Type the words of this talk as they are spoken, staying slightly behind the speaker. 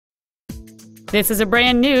This is a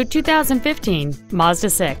brand new 2015 Mazda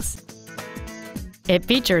 6. It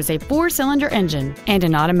features a 4-cylinder engine and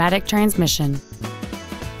an automatic transmission.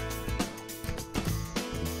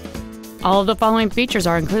 All of the following features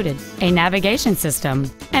are included: a navigation system,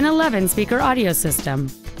 an 11-speaker audio system,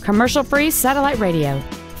 commercial-free satellite radio,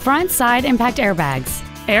 front side impact airbags,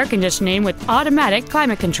 air conditioning with automatic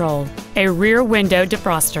climate control, a rear window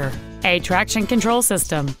defroster, a traction control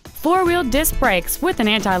system, 4-wheel disc brakes with an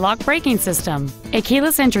anti-lock braking system, a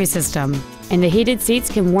keyless entry system, and the heated seats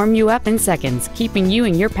can warm you up in seconds, keeping you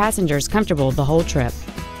and your passengers comfortable the whole trip.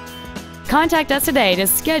 Contact us today to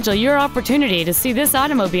schedule your opportunity to see this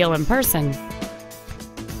automobile in person.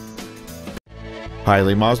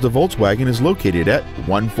 Hiley Mazda Volkswagen is located at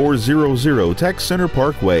 1400 Tech Center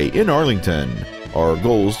Parkway in Arlington. Our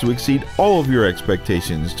goal is to exceed all of your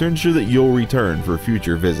expectations to ensure that you'll return for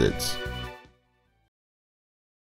future visits.